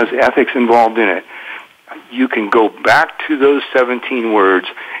has ethics involved in it. You can go back to those 17 words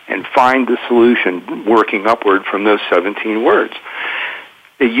and find the solution working upward from those 17 words.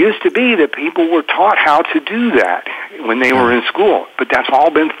 It used to be that people were taught how to do that when they were in school, but that's all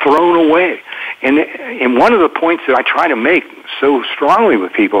been thrown away. And one of the points that I try to make so strongly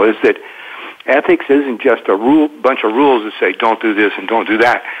with people is that ethics isn't just a bunch of rules that say don't do this and don't do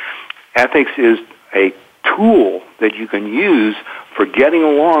that. Ethics is a tool that you can use for getting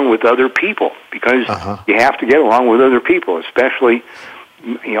along with other people, because you have to get along with other people, especially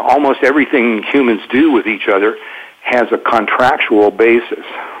almost everything humans do with each other has a contractual basis.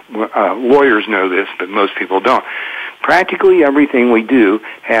 Lawyers know this, but most people don't. Practically everything we do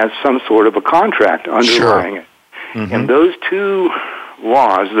has some sort of a contract underlying it. Mm-hmm. And those two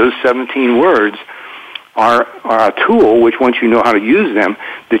laws, those 17 words, are a tool which, once you know how to use them,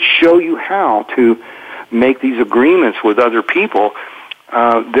 that show you how to make these agreements with other people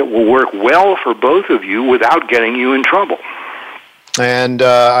that will work well for both of you without getting you in trouble. And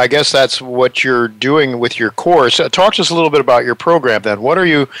I guess that's what you're doing with your course. Talk to us a little bit about your program then. What are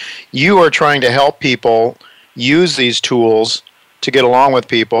you are trying to help people use these tools to get along with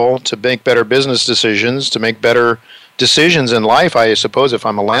people, to make better business decisions, to make better decisions in life. I suppose if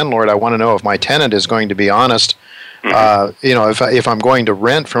I'm a landlord, I want to know if my tenant is going to be honest. Mm-hmm. If I'm going to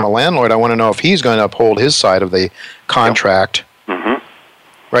rent from a landlord, I want to know if he's going to uphold his side of the contract. Mm-hmm.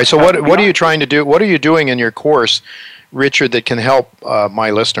 Right. So what are you trying to do? What are you doing in your course, Richard, that can help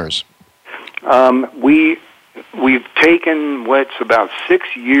my listeners? We've taken what's about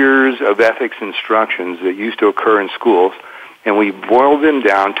 6 years of ethics instructions that used to occur in schools, and we boiled them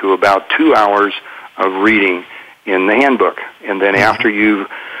down to about 2 hours of reading in the handbook. And then after you've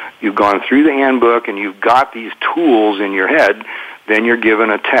gone through the handbook and you've got these tools in your head, then you're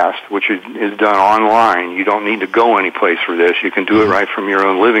given a test, which is done online. You don't need to go anyplace for this. You can do it right from your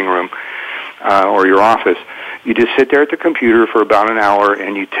own living room or your office. You just sit there at the computer for about an hour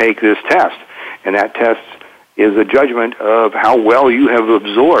and you take this test. And that test is a judgment of how well you have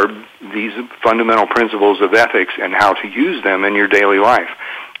absorbed these fundamental principles of ethics and how to use them in your daily life.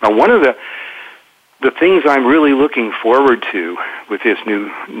 Now, one of the things I'm really looking forward to with this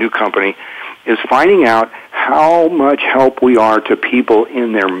new company is finding out how much help we are to people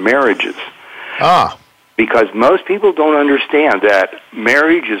in their marriages. Because most people don't understand that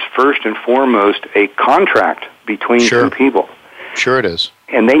marriage is first and foremost a contract between two people. Sure it is.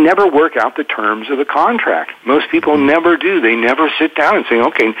 And they never work out the terms of the contract. Most people never do. They never sit down and say,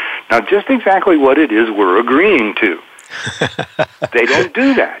 okay, now just exactly what it is we're agreeing to. They don't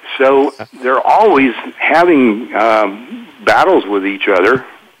do that. So they're always having battles with each other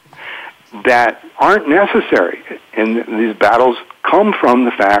that aren't necessary. And these battles come from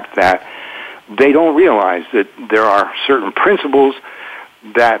the fact that they don't realize that there are certain principles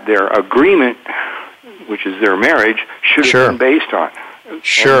that their agreement, which is their marriage, should have been based on.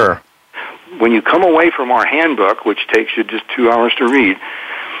 Sure. And when you come away from our handbook, which takes you just 2 hours to read,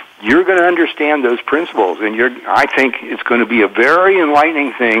 you're going to understand those principles, and I think it's going to be a very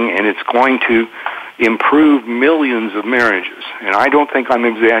enlightening thing, and it's going to improve millions of marriages. And I don't think I'm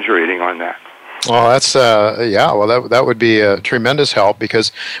exaggerating on that. Well, that's that would be a tremendous help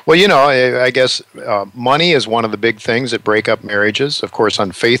because, I guess money is one of the big things that break up marriages. Of course,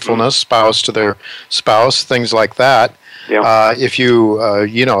 unfaithfulness, spouse to their spouse, things like that. Yeah. If you,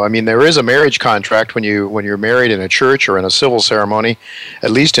 there is a marriage contract when you're married in a church or in a civil ceremony. At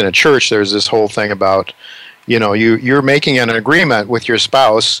least in a church, there's this whole thing about, you're making an agreement with your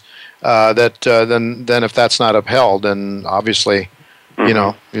spouse that then if that's not upheld, then obviously.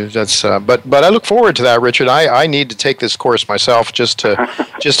 That's. But I look forward to that, Richard. I need to take this course myself just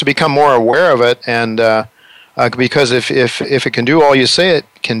to become more aware of it, and because if it can do all you say it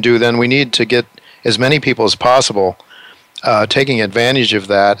can do, then we need to get as many people as possible taking advantage of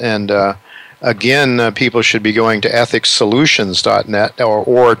that. And again, people should be going to ethicssolutions.net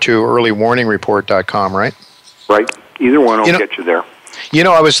or to earlywarningreport.com, right? Right. Either one will get you there.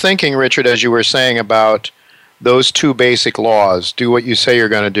 I was thinking, Richard, as you were saying about those two basic laws, do what you say you're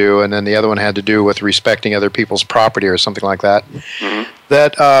going to do, and then the other one had to do with respecting other people's property or something like that. Mm-hmm.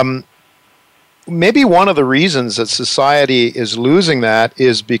 That maybe one of the reasons that society is losing that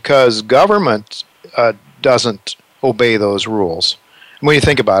is because government doesn't obey those rules. When you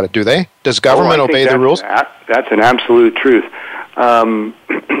think about it, do they? Does government obey the rules? That's an absolute truth.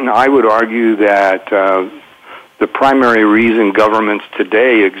 I would argue that the primary reason governments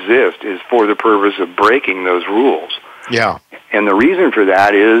today exist is for the purpose of breaking those rules. Yeah. And the reason for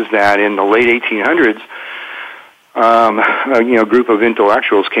that is that in the late 1800s, a group of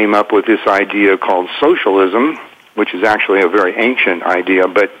intellectuals came up with this idea called socialism, which is actually a very ancient idea,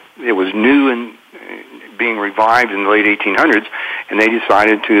 but it was new and being revived in the late 1800s, and they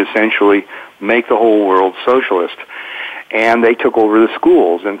decided to essentially make the whole world socialist. And they took over the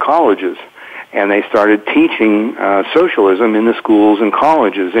schools and colleges, and they started teaching socialism in the schools and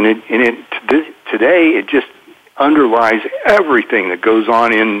colleges. And today it just underlies everything that goes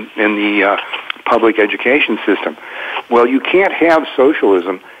on in the public education system. Well, you can't have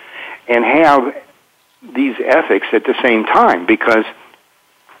socialism and have these ethics at the same time, because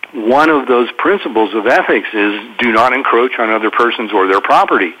one of those principles of ethics is do not encroach on other persons or their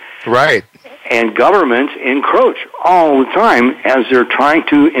property. Right. And governments encroach all the time as they're trying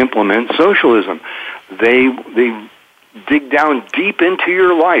to implement socialism. They dig down deep into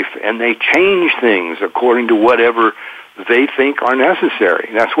your life, and they change things according to whatever they think are necessary.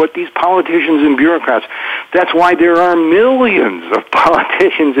 That's what these politicians and bureaucrats, that's why there are millions of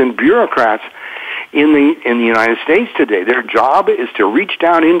politicians and bureaucrats in the United States today. Their job is to reach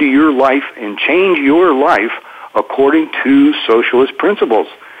down into your life and change your life according to socialist principles,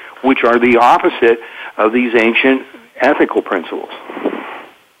 which are the opposite of these ancient ethical principles.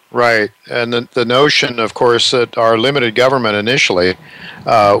 Right. And the notion, of course, that our limited government initially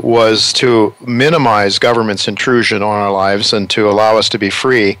was to minimize government's intrusion on our lives and to allow us to be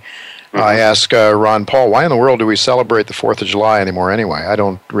free. I asked Ron Paul, why in the world do we celebrate the 4th of July anymore anyway? I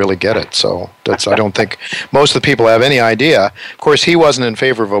don't really get it. So I don't think most of the people have any idea. Of course, he wasn't in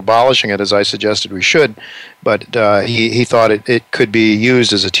favor of abolishing it, as I suggested we should, but he thought it could be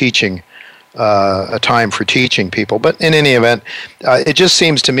used as a time for teaching people. But in any event, it just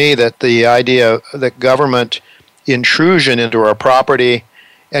seems to me that the idea that government intrusion into our property,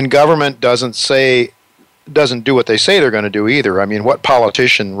 and government doesn't do what they say they're going to do either. I mean, what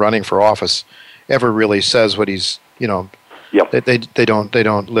politician running for office ever really says what he's, Yep. They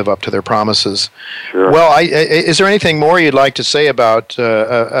don't live up to their promises. Sure. Well, is there anything more you'd like to say about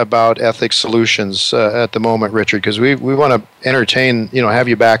ethics solutions at the moment, Richard? Because we want to entertain, have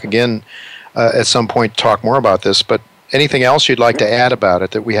you back again at some point to talk more about this. But anything else you'd like to add about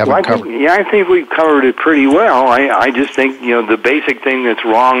it that we haven't covered? I think we've covered it pretty well. I just think the basic thing that's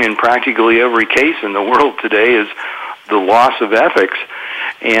wrong in practically every case in the world today is the loss of ethics,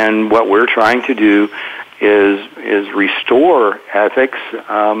 and what we're trying to do is restore ethics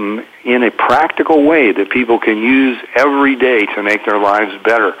in a practical way that people can use every day to make their lives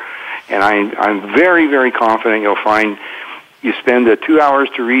better. And I'm very, very confident you'll find you spend the 2 hours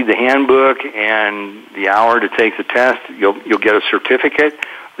to read the handbook and the hour to take the test, you'll get a certificate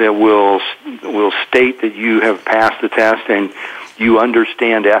that will state that you have passed the test and you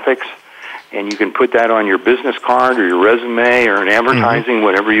understand ethics. And you can put that on your business card or your resume or in advertising,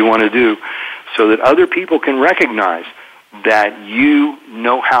 whatever you want to do, so that other people can recognize that you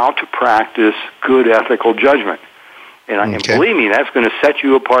know how to practice good ethical judgment. And believe me, that's going to set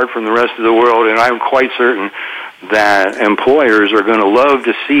you apart from the rest of the world, and I'm quite certain that employers are going to love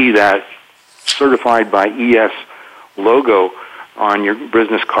to see that certified by ES logo on your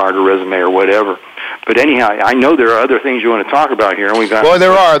business card or resume or whatever. But anyhow, I know there are other things you want to talk about here, and we got. Well,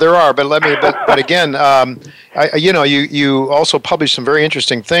 there are. But let me. But again, you also published some very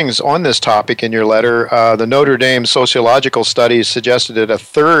interesting things on this topic in your letter. The Notre Dame sociological studies suggested that a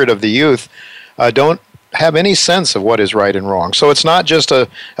third of the youth don't have any sense of what is right and wrong. So it's not just a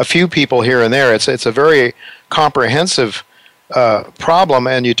few people here and there. It's a very comprehensive problem.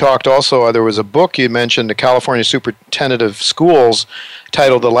 And you talked also, there was a book you mentioned, the California Superintendent of Schools,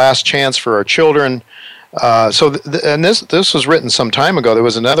 titled "The Last Chance for Our Children." And this was written some time ago. There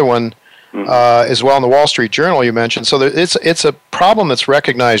was another one as well in the Wall Street Journal you mentioned. So it's a problem that's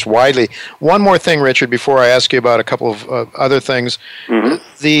recognized widely. One more thing, Richard, before I ask you about a couple of other things.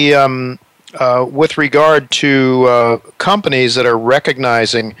 With regard to companies that are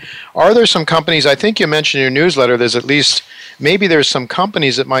recognizing, are there some companies, I think you mentioned in your newsletter, maybe there's some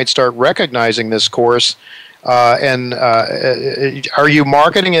companies that might start recognizing this course, and are you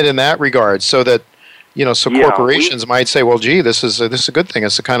marketing it in that regard so that, corporations might say, well, gee, this is a good thing.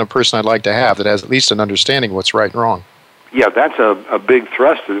 It's the kind of person I'd like to have that has at least an understanding of what's right and wrong. yeah, that's a big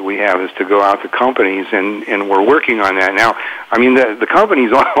thrust that we have, is to go out to companies, and we're working on that now. I mean, the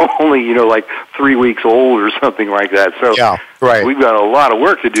company's only, like 3 weeks old or something like that. So yeah, right. We've got a lot of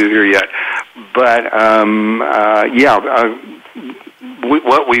work to do here yet. But,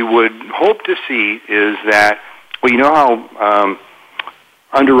 what we would hope to see is that, well, you know how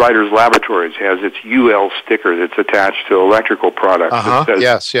Underwriters Laboratories has its UL sticker that's attached to electrical products. Uh-huh.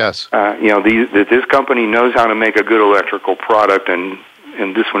 Yes. That this company knows how to make a good electrical product, and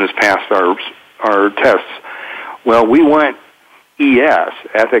this one has passed our tests. Well, we want ES,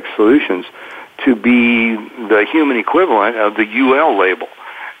 Ethics Solutions, to be the human equivalent of the UL label.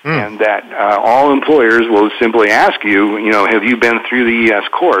 And that all employers will simply ask you, have you been through the ES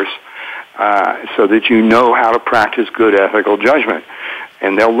course, so that you know how to practice good ethical judgment.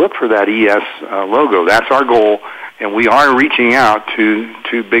 And they'll look for that ES logo. That's our goal, and we are reaching out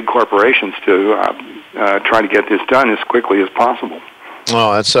to big corporations to try to get this done as quickly as possible.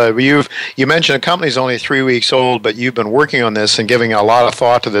 Oh, that's you mentioned a company's only 3 weeks old, but you've been working on this and giving a lot of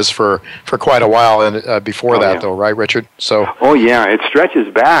thought to this for quite a while, and before though, right, Richard? So. Oh yeah, it stretches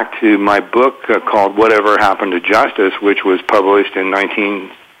back to my book called Whatever Happened to Justice, which was published in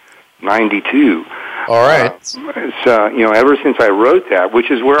 1992. All right. Ever since I wrote that,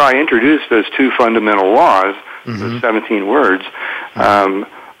 which is where I introduced those two fundamental laws, the 17 words,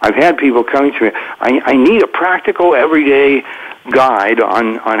 I've had people coming to me, I need a practical, everyday guide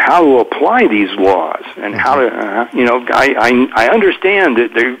on how to apply these laws, and how to, I understand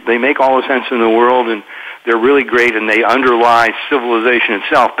that they make all the sense in the world, and they're really great, and they underlie civilization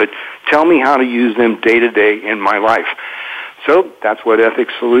itself, but tell me how to use them day to day in my life. So that's what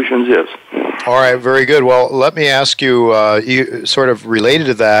Ethics Solutions is. All right, very good. Well, let me ask you, you sort of related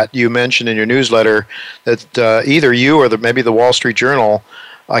to that, you mentioned in your newsletter that either you or maybe the Wall Street Journal,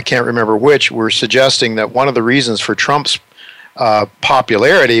 I can't remember which, were suggesting that one of the reasons for Trump's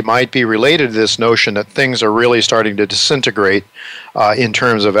popularity might be related to this notion that things are really starting to disintegrate in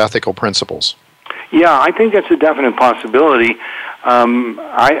terms of ethical principles. Yeah, I think that's a definite possibility.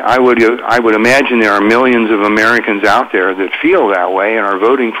 I would imagine there are millions of Americans out there that feel that way and are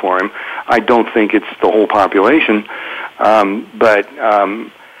voting for him. I don't think it's the whole population, but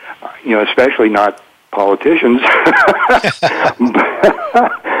especially not politicians.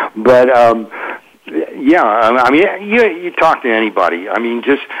 but you talk to anybody. I mean,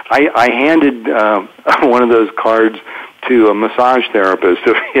 I handed one of those cards to a massage therapist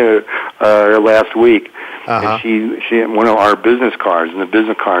last week. And she one of our business cards, and the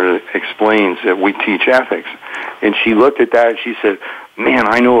business card explains that we teach ethics. And she looked at that and she said, "Man,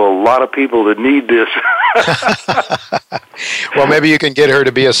 I know a lot of people that need this." Well, maybe you can get her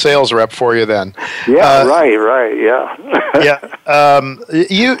to be a sales rep for you then. Yeah, right, yeah. Yeah.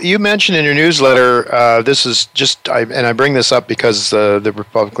 You mentioned in your newsletter, this is just, and I bring this up because the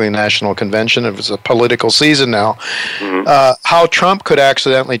Republican National Convention, it was a political season now, how Trump could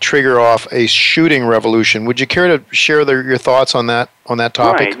accidentally trigger off a shooting revolution. Would you care to share your thoughts on that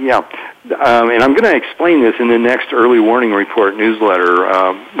topic? Right, yeah. And I'm going to explain this in the next Early Warning Report newsletter.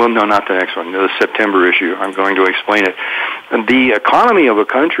 Well, no, not the next one, the September issue. I'm going to explain it. The economy of a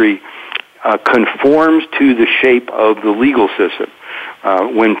country conforms to the shape of the legal system.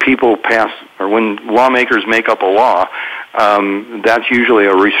 When people pass, or when lawmakers make up a law, that's usually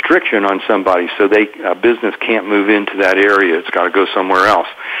a restriction on somebody, so a business can't move into that area. It's got to go somewhere else.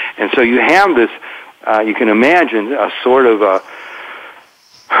 And so you have this, you can imagine a sort of a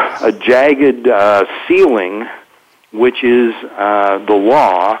jagged ceiling, which is the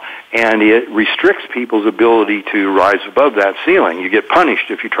law, and it restricts people's ability to rise above that ceiling. You get punished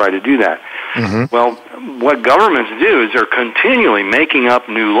if you try to do that. Well, what governments do is they're continually making up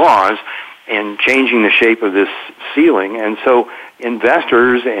new laws and changing the shape of this ceiling, and so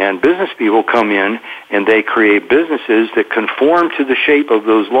investors and business people come in and they create businesses that conform to the shape of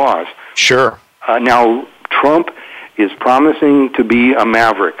those laws. Sure. Now, Trump is promising to be a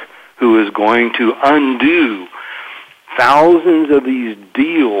maverick who is going to undo thousands of these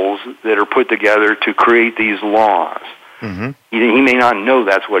deals that are put together to create these laws. He may not know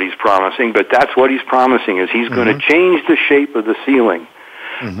that's what he's promising, but that's what he's promising, is he's going to change the shape of the ceiling.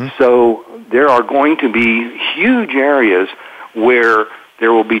 So there are going to be huge areas where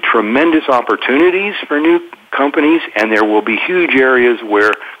there will be tremendous opportunities for new companies, and there will be huge areas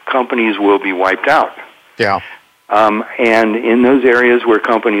where companies will be wiped out. Yeah. And in those areas where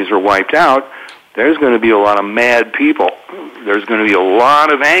companies are wiped out, there's going to be a lot of mad people. There's going to be a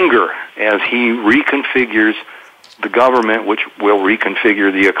lot of anger as he reconfigures the government, which will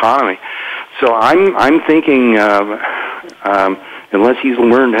reconfigure the economy. So I'm thinking, unless he's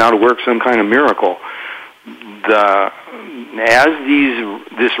learned how to work some kind of miracle, as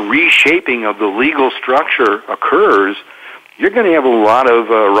this reshaping of the legal structure occurs, you're going to have a lot of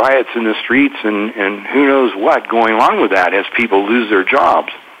riots in the streets and who knows what going on with that as people lose their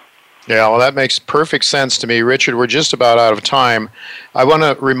jobs. Yeah, well, that makes perfect sense to me. Richard, we're just about out of time. I want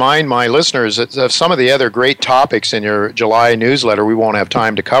to remind my listeners of some of the other great topics in your July newsletter. We won't have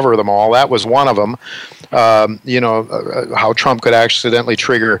time to cover them all. That was one of them. How Trump could accidentally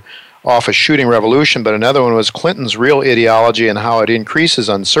trigger off a shooting revolution, but another one was Clinton's real ideology and how it increases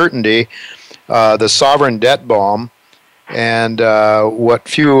uncertainty, the sovereign debt bomb, and what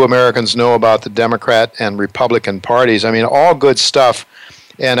few Americans know about the Democrat and Republican parties. I mean, all good stuff.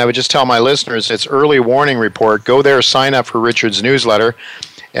 And I would just tell my listeners, it's Early Warning Report. Go there, sign up for Richard's newsletter,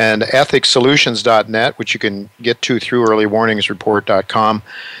 and ethicssolutions.net, which you can get to through earlywarningsreport.com.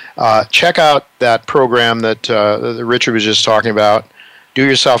 Check out that program that Richard was just talking about. Do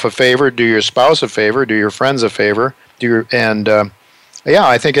yourself a favor, do your spouse a favor, do your friends a favor,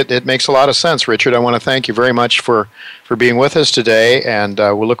 I think it makes a lot of sense, Richard. I want to thank you very much for being with us today, and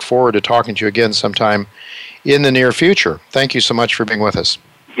we'll look forward to talking to you again sometime in the near future. Thank you so much for being with us.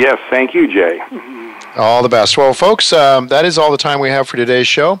 Yes, thank you, Jay. All the best. Well, folks, that is all the time we have for today's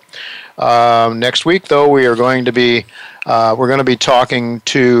show. Next week, though, we're going to be talking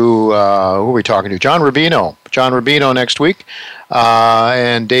to who are we talking to? John Rubino. John Rubino next week,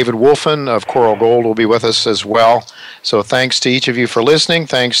 and David Wolfen of Coral Gold will be with us as well. So thanks to each of you for listening.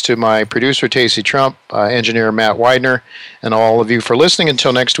 Thanks to my producer, Tacey Trump, engineer Matt Widener, and all of you for listening.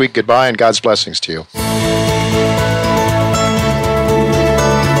 Until next week, goodbye and God's blessings to you.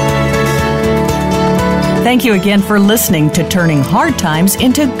 Thank you again for listening to Turning Hard Times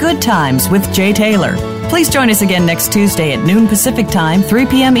into Good Times with Jay Taylor. Please join us again next Tuesday at noon Pacific Time, 3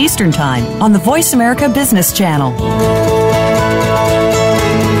 p.m. Eastern Time on the Voice America Business Channel.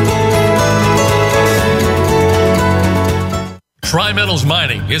 Tri-Metals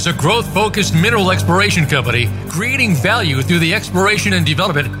Mining is a growth-focused mineral exploration company creating value through the exploration and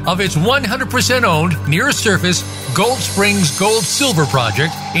development of its 100% owned near-surface Gold Springs Gold-Silver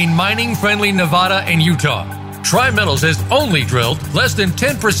project in mining-friendly Nevada and Utah. Tri-Metals has only drilled less than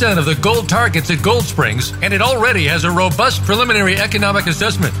 10% of the gold targets at Gold Springs, and it already has a robust preliminary economic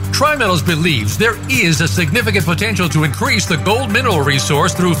assessment. Tri-Metals believes there is a significant potential to increase the gold mineral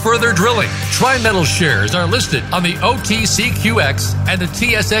resource through further drilling. Tri-Metals shares are listed on the OTCQX and the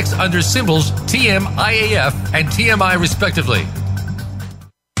TSX under symbols TMIAF and TMI respectively.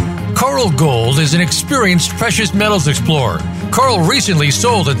 Coral Gold is an experienced precious metals explorer. Coral recently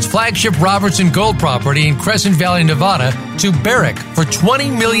sold its flagship Robertson Gold property in Crescent Valley, Nevada to Barrick for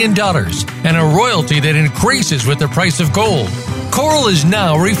 $20 million and a royalty that increases with the price of gold. Coral is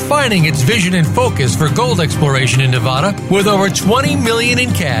now refining its vision and focus for gold exploration in Nevada with over $20 million in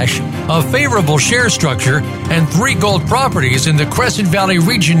cash, a favorable share structure, and 3 gold properties in the Crescent Valley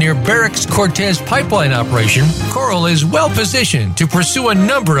region near Barrick's Cortez pipeline operation. Coral is well positioned to pursue a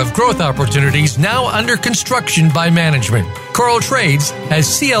number of growth opportunities now under construction by management. Coral trades as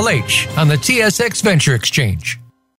CLH on the TSX Venture Exchange.